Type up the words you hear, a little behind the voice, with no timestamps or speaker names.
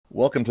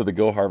Welcome to the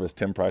Go Harvest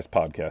Tim Price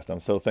podcast. I'm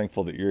so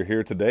thankful that you're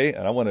here today,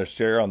 and I want to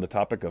share on the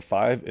topic of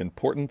 5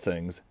 important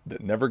things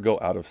that never go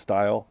out of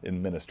style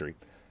in ministry.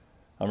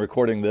 I'm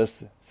recording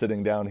this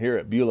sitting down here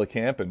at Beulah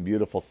Camp in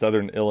beautiful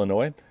southern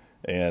Illinois,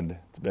 and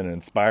it's been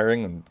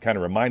inspiring and kind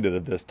of reminded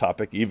of this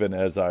topic even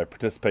as I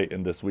participate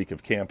in this week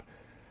of camp.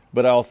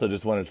 But I also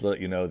just wanted to let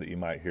you know that you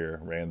might hear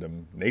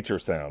random nature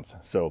sounds.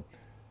 So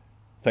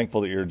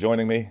thankful that you're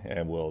joining me,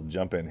 and we'll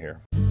jump in here.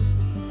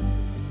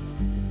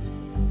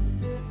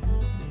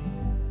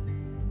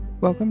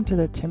 Welcome to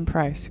the Tim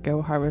Price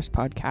Go Harvest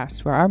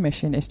podcast, where our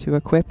mission is to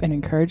equip and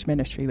encourage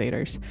ministry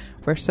leaders.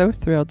 We're so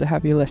thrilled to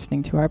have you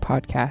listening to our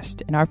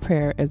podcast, and our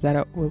prayer is that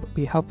it will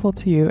be helpful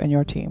to you and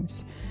your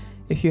teams.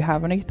 If you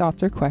have any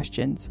thoughts or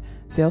questions,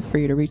 feel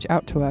free to reach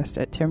out to us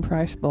at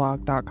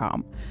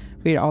timpriceblog.com.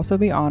 We'd also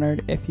be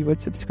honored if you would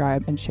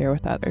subscribe and share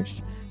with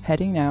others.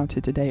 Heading now to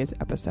today's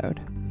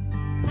episode.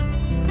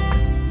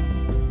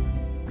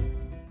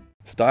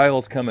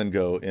 Styles come and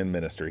go in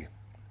ministry.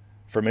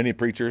 For many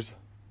preachers,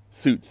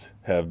 suits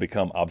have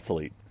become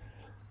obsolete.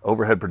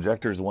 Overhead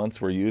projectors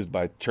once were used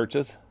by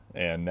churches,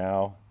 and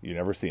now you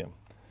never see them.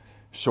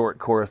 Short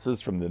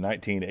choruses from the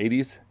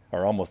 1980s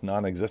are almost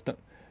non-existent,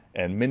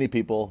 and many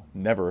people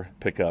never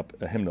pick up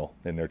a hymnal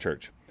in their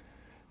church.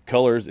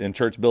 Colors in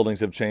church buildings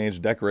have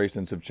changed,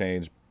 decorations have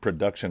changed,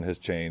 production has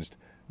changed,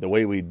 the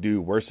way we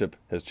do worship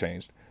has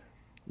changed.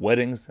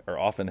 Weddings are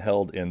often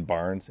held in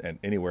barns and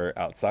anywhere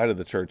outside of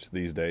the church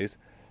these days.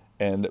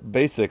 And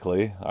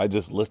basically, I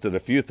just listed a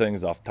few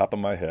things off the top of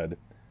my head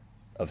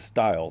of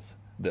styles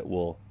that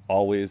will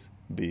always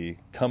be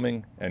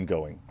coming and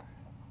going,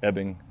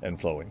 ebbing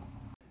and flowing.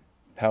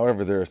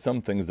 However, there are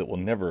some things that will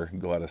never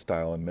go out of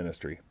style in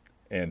ministry,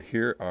 and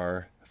here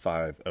are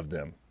 5 of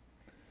them.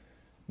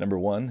 Number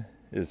 1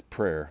 is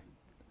prayer.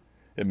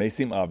 It may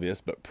seem obvious,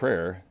 but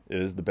prayer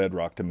is the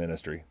bedrock to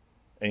ministry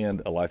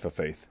and a life of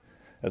faith.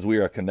 As we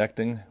are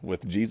connecting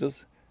with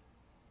Jesus,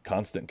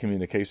 constant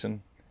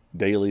communication,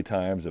 daily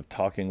times of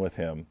talking with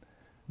Him,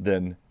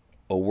 then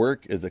a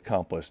work is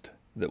accomplished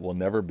that will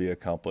never be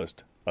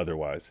accomplished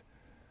otherwise.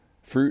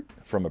 Fruit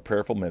from a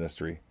prayerful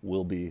ministry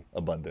will be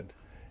abundant.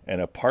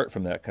 And apart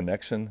from that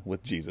connection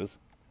with Jesus,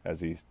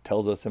 as He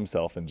tells us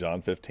Himself in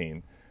John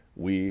 15,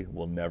 we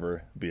will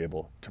never be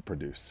able to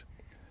produce.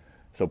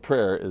 So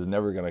prayer is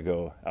never going to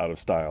go out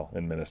of style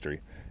in ministry.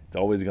 It's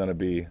always going to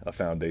be a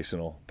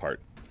foundational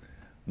part.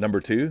 Number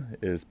 2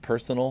 is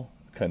personal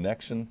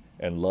connection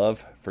and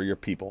love for your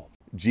people.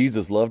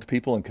 Jesus loved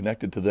people and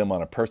connected to them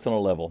on a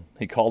personal level.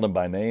 He called them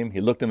by name.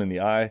 He looked them in the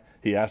eye.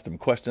 He asked them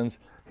questions.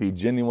 He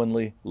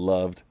genuinely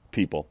loved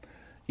people.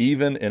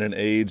 Even in an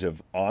age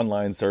of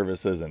online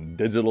services and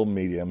digital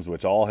mediums,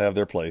 which all have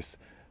their place,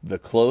 the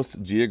close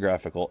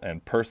geographical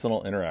and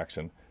personal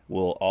interaction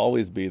will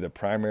always be the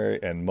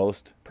primary and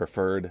most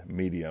preferred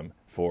medium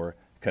for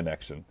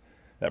connection.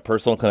 That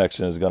personal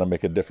connection is going to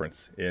make a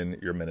difference in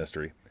your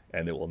ministry,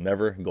 and it will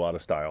never go out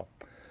of style.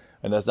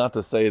 And that's not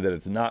to say that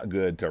it's not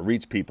good to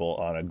reach people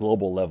on a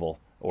global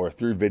level or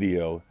through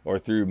video or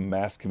through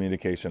mass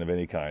communication of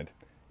any kind.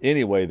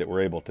 Any way that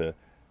we're able to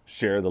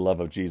share the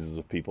love of Jesus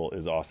with people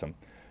is awesome.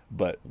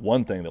 But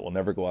one thing that will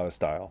never go out of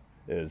style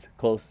is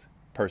close,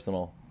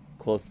 personal,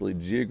 closely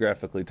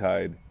geographically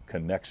tied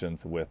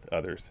connections with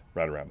others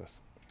right around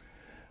us.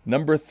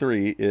 Number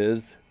 3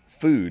 is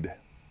food.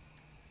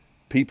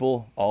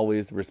 People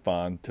always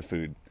respond to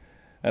food.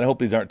 And I hope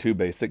these aren't too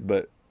basic,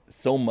 but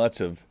so much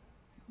of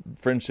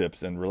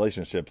friendships and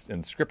relationships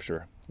in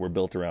Scripture were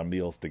built around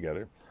meals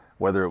together,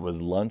 whether it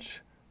was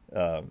lunch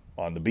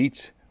on the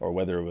beach, or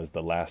whether it was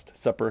the Last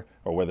Supper,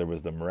 or whether it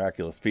was the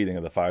miraculous feeding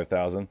of the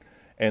 5,000.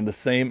 And the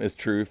same is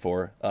true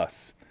for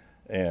us.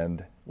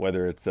 And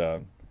whether it's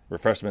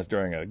refreshments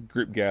during a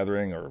group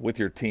gathering, or with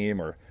your team,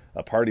 or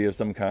a party of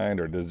some kind,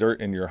 or dessert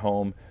in your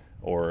home,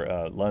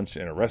 or lunch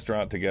in a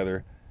restaurant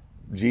together,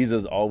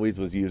 Jesus always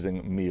was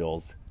using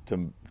meals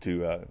to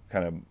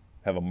kind of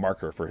have a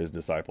marker for His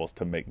disciples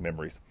to make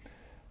memories.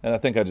 And I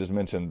think I just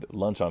mentioned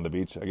lunch on the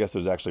beach. I guess it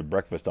was actually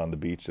breakfast on the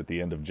beach at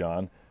the end of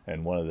John,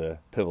 and one of the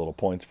pivotal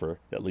points for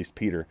at least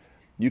Peter.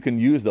 You can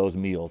use those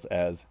meals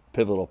as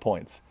pivotal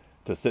points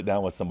to sit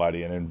down with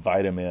somebody and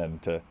invite them in,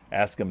 to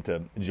ask them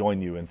to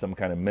join you in some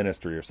kind of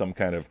ministry or some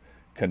kind of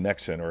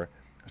connection or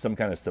some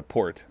kind of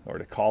support, or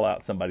to call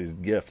out somebody's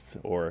gifts,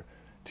 or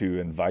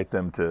to invite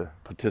them to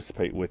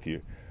participate with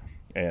you.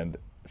 And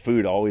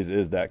food always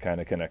is that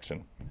kind of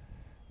connection.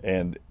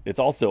 And it's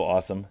also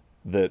awesome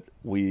that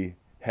we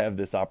have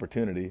this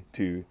opportunity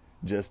to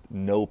just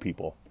know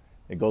people.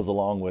 It goes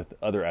along with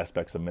other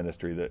aspects of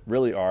ministry that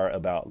really are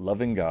about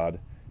loving God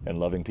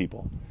and loving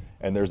people.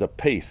 And there's a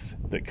pace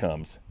that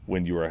comes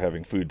when you are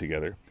having food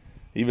together.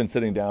 Even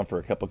sitting down for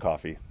a cup of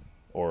coffee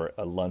or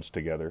a lunch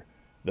together,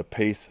 the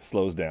pace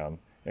slows down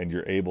and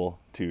you're able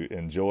to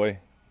enjoy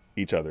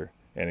each other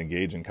and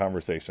engage in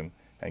conversation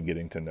and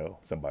getting to know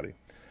somebody.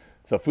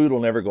 So food will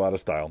never go out of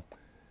style.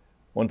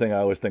 One thing I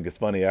always think is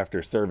funny,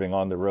 after serving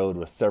on the road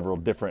with several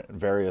different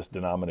various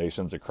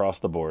denominations across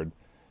the board,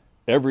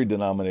 every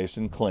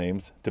denomination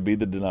claims to be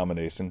the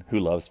denomination who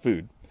loves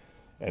food.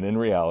 And in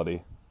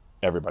reality,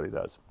 Everybody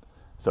does.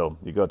 So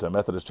you go to a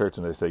Methodist church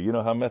and they say, you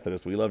know how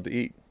Methodists, we love to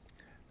eat.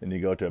 Then you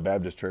go to a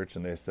Baptist church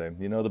and they say,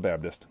 you know the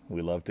Baptist,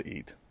 we love to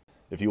eat.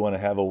 If you want to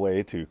have a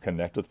way to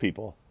connect with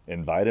people,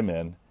 invite them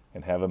in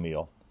and have a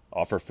meal,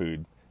 offer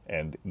food,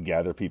 and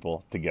gather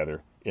people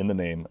together in the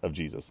name of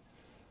Jesus.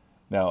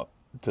 Now,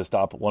 to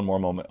stop one more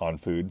moment on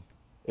food,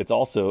 it's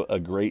also a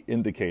great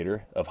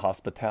indicator of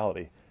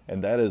hospitality.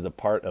 And that is a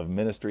part of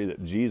ministry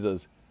that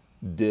Jesus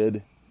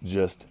did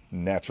just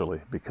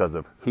naturally because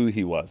of who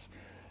he was.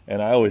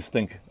 And I always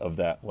think of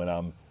that when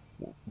I'm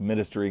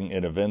ministering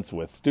in events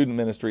with student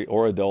ministry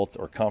or adults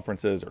or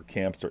conferences or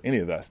camps or any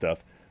of that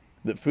stuff,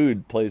 that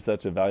food plays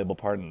such a valuable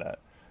part in that.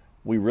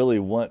 We really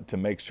want to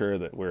make sure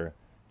that we're,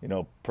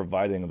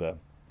 providing the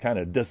kind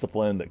of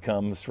discipline that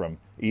comes from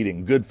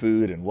eating good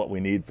food and what we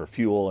need for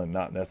fuel and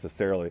not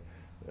necessarily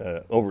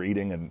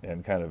overeating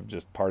and kind of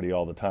just party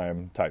all the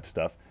time type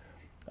stuff.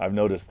 I've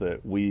noticed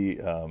that we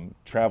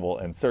travel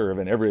and serve,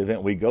 and every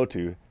event we go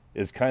to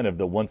is kind of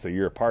the once a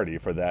year party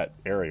for that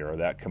area or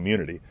that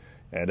community.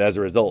 And as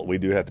a result, we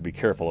do have to be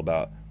careful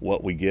about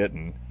what we get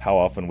and how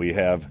often we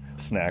have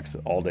snacks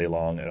all day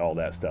long and all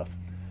that stuff.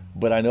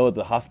 But I know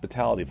the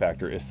hospitality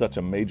factor is such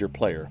a major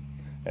player.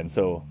 And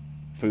so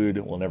food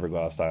will never go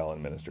out of style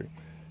in ministry.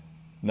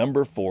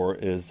 Number 4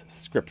 is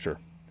Scripture.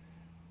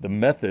 The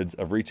methods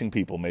of reaching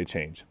people may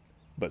change,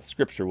 but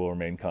Scripture will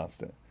remain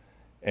constant.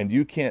 And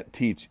you can't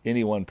teach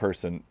any one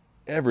person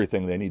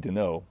everything they need to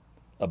know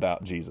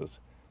about Jesus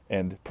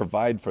and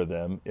provide for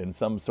them in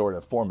some sort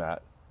of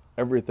format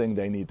everything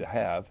they need to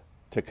have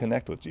to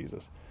connect with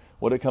Jesus.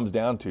 What it comes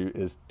down to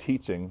is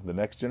teaching the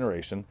next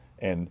generation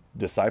and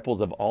disciples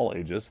of all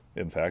ages,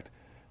 in fact,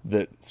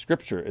 that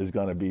Scripture is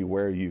going to be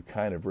where you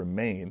kind of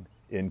remain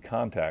in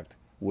contact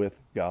with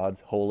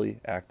God's holy,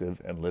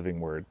 active, and living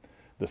Word.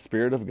 The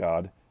Spirit of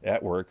God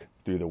at work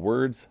through the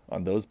words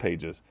on those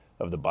pages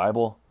of the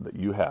Bible that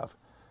you have.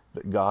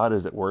 That God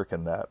is at work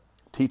in that,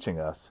 teaching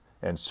us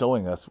and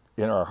showing us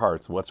in our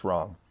hearts what's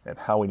wrong and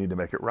how we need to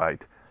make it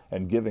right,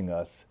 and giving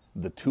us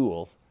the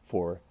tools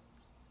for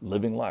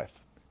living life,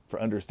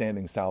 for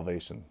understanding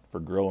salvation, for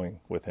growing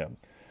with Him.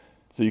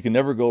 So you can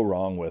never go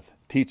wrong with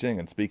teaching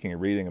and speaking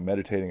and reading and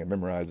meditating and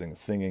memorizing and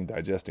singing,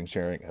 digesting,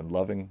 sharing, and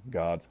loving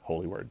God's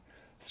holy Word.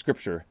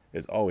 Scripture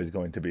is always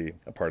going to be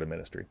a part of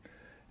ministry,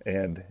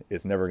 and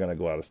it's never going to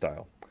go out of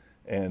style.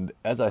 And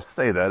as I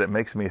say that, it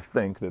makes me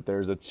think that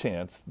there's a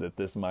chance that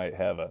this might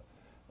have a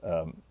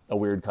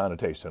weird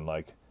connotation,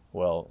 like,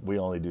 well, we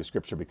only do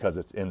Scripture because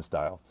it's in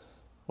style.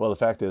 Well, the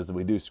fact is that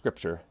we do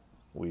Scripture,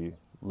 we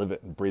live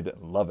it and breathe it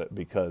and love it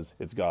because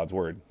it's God's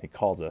Word. He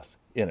calls us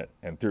in it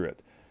and through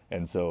it.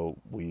 And so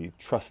we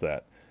trust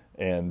that.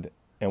 And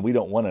we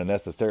don't want to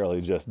necessarily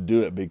just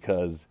do it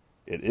because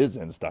it is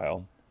in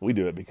style. We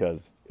do it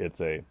because it's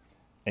a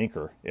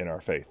anchor in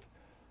our faith.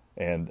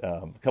 And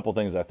a couple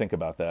things I think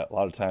about that. A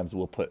lot of times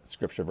we'll put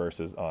Scripture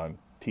verses on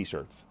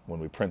T-shirts when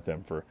we print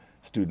them for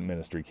student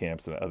ministry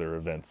camps and other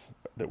events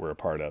that we're a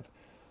part of.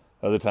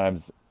 Other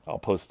times I'll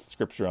post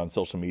Scripture on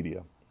social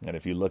media. And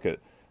if you look at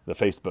the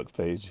Facebook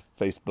page,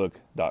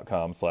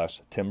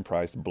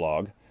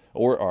 facebook.com/TimPriceBlog,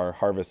 or our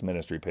Harvest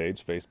Ministry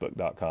page,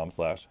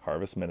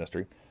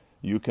 facebook.com/harvestministry,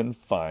 you can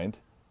find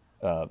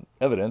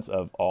evidence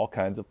of all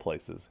kinds of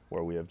places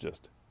where we have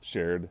just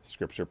shared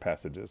Scripture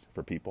passages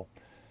for people.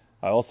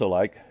 I also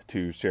like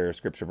to share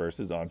Scripture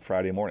verses on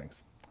Friday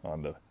mornings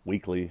on the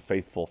weekly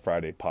Faithful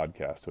Friday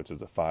podcast, which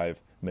is a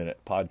 5-minute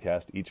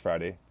podcast each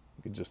Friday.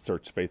 You can just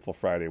search Faithful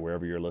Friday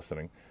wherever you're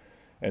listening.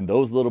 And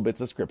those little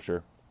bits of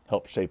Scripture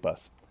help shape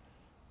us.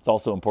 It's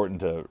also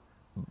important to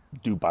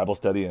do Bible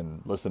study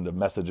and listen to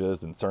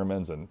messages and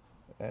sermons and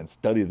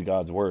study the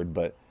God's Word.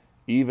 But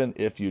even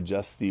if you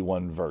just see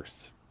one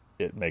verse,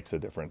 it makes a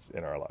difference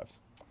in our lives.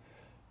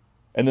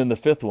 And then the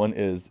 5th one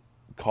is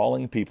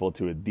calling people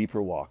to a deeper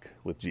walk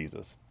with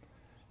Jesus.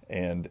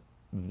 And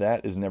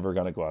that is never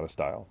going to go out of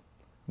style.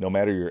 No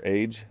matter your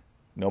age,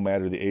 no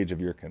matter the age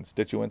of your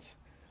constituents,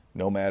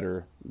 no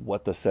matter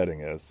what the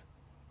setting is,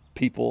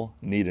 people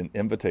need an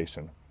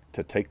invitation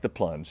to take the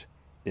plunge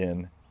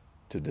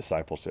into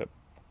discipleship,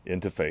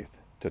 into faith,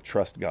 to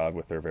trust God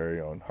with their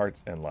very own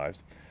hearts and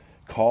lives.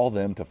 Call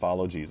them to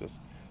follow Jesus.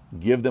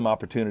 Give them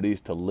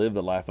opportunities to live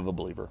the life of a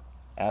believer.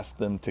 Ask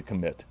them to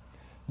commit.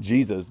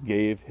 Jesus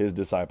gave his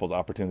disciples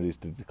opportunities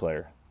to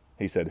declare.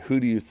 He said, "Who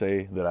do you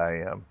say that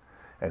I am?"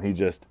 And he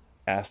just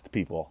asked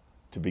people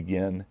to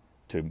begin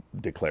to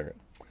declare it.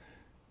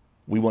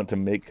 We want to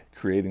make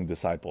creating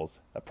disciples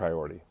a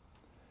priority.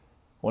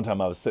 One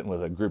time I was sitting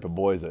with a group of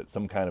boys at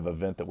some kind of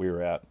event that we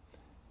were at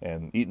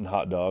and eating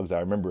hot dogs. I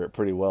remember it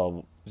pretty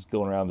well, just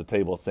going around the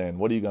table saying,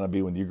 "What are you going to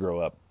be when you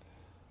grow up?"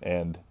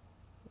 And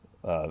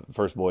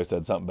first boy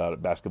said something about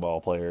it,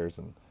 basketball players,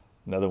 and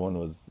another one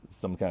was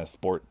some kind of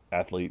sport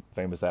athlete,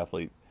 famous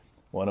athlete.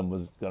 One of them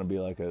was going to be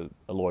like a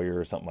lawyer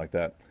or something like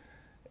that.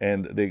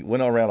 And they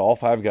went around, all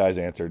 5 guys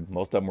answered.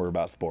 Most of them were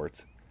about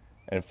sports.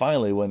 And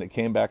finally, when it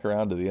came back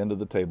around to the end of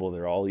the table,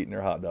 they're all eating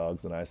their hot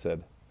dogs, and I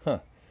said,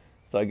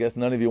 so I guess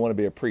none of you want to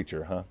be a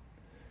preacher, huh?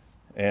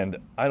 And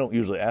I don't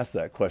usually ask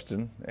that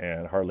question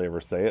and hardly ever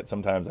say it.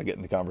 Sometimes I get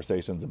into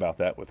conversations about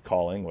that with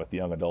calling, with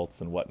young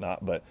adults and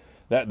whatnot. But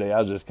that day I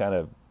was just kind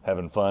of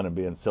having fun and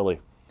being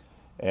silly.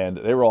 And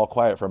they were all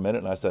quiet for a minute.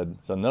 And I said,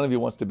 so none of you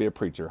wants to be a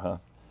preacher, huh?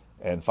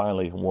 And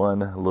finally,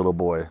 one little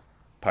boy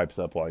pipes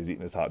up while he's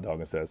eating his hot dog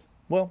and says,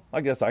 well, I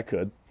guess I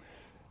could.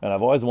 And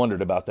I've always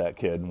wondered about that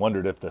kid and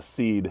wondered if the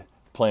seed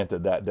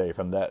planted that day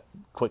from that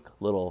quick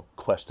little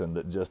question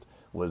that just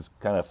was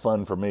kind of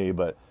fun for me,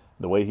 but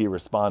the way he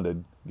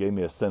responded gave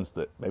me a sense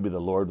that maybe the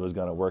Lord was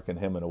going to work in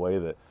him in a way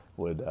that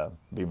would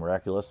be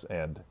miraculous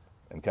and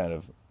kind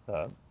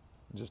of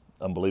just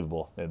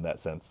unbelievable in that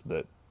sense,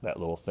 that that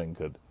little thing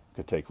could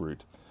take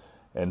root.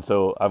 And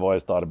so I've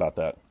always thought about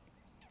that.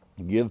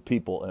 Give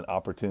people an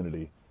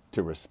opportunity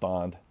to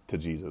respond to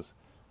Jesus.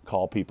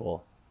 Call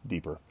people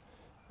deeper.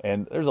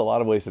 And there's a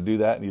lot of ways to do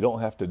that, and you don't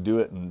have to do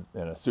it in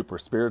a super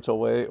spiritual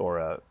way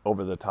or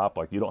over the top.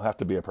 Like, you don't have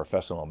to be a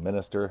professional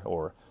minister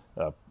or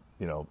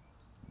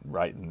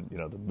right in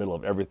the middle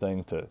of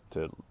everything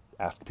to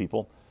ask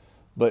people.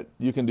 But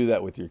you can do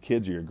that with your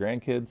kids or your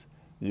grandkids.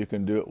 You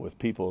can do it with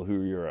people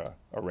who you're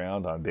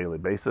around on a daily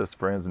basis,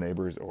 friends,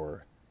 neighbors,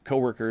 or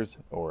coworkers,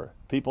 or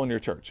people in your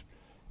church.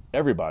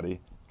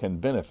 Everybody can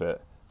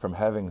benefit from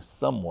having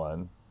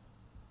someone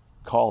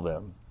call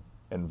them,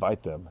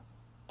 invite them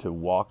to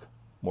walk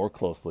more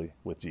closely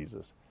with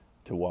Jesus,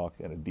 to walk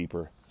in a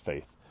deeper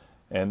faith.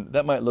 And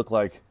that might look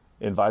like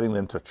inviting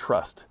them to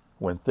trust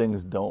when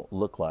things don't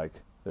look like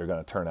they're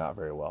going to turn out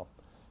very well.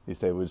 You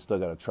say, we've still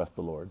got to trust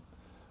the Lord.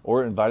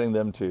 Or inviting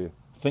them to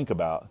think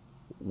about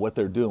what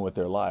they're doing with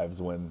their lives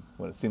when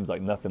it seems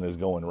like nothing is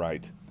going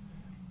right.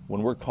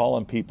 When we're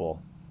calling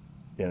people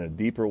in a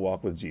deeper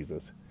walk with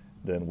Jesus,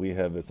 then we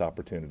have this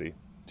opportunity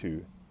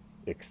to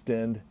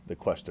extend the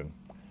question.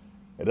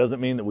 It doesn't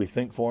mean that we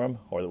think for them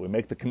or that we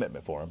make the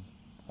commitment for them.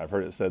 I've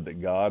heard it said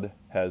that God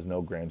has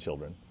no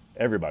grandchildren.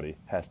 Everybody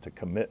has to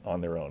commit on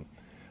their own.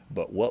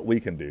 But what we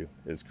can do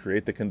is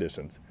create the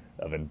conditions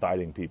of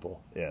inviting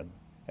people in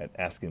and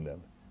asking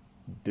them,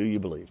 do you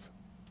believe?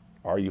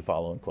 Are you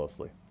following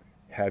closely?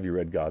 Have you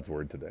read God's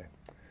word today?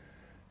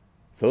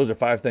 So those are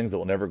 5 things that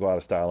will never go out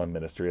of style in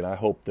ministry, and I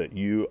hope that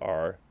you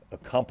are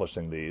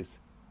accomplishing these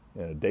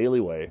in a daily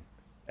way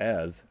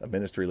as a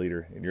ministry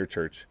leader in your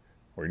church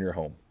or in your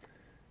home.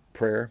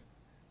 Prayer,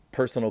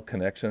 personal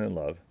connection and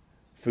love,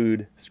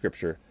 food,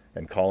 scripture,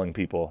 and calling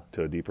people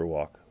to a deeper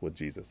walk with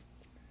Jesus.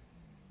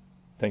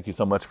 Thank you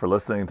so much for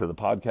listening to the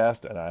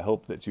podcast, and I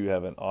hope that you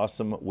have an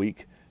awesome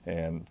week,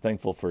 and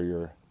thankful for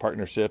your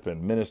partnership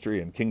and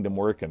ministry and kingdom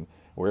work, and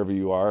wherever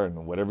you are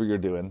and whatever you're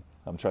doing,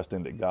 I'm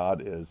trusting that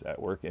God is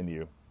at work in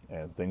you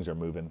and things are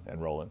moving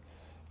and rolling.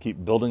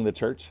 Keep building the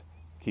church.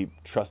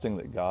 Keep trusting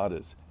that God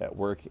is at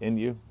work in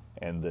you,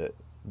 and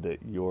that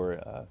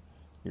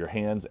your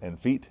hands and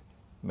feet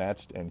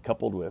matched and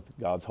coupled with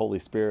God's Holy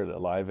Spirit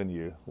alive in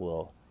you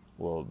will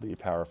be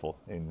powerful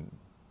in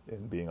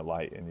being a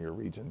light in your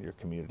region, your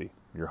community,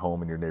 your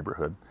home, and your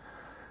neighborhood.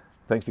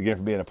 Thanks again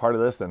for being a part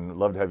of this, and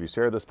love to have you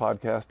share this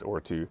podcast or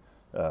to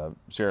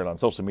share it on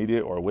social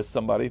media or with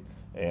somebody,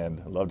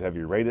 and love to have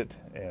you rate it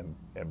and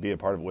be a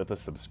part of it with us.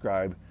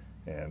 Subscribe,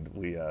 and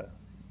we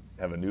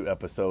have a new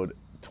episode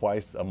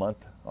twice a month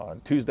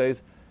on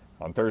Tuesdays.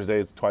 On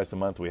Thursdays, twice a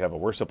month, we have a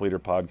Worship Leader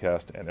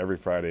podcast, and every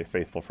Friday,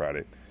 Faithful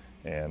Friday.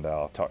 And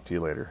I'll talk to you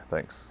later.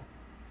 Thanks.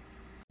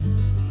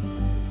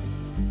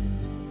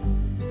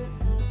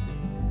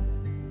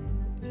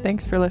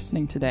 Thanks for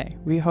listening today.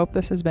 We hope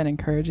this has been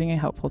encouraging and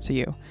helpful to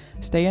you.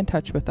 Stay in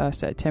touch with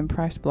us at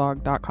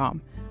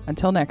timpriceblog.com.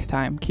 Until next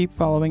time, keep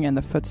following in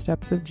the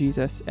footsteps of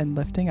Jesus and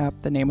lifting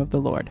up the name of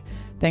the Lord.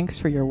 Thanks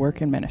for your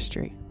work in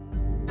ministry.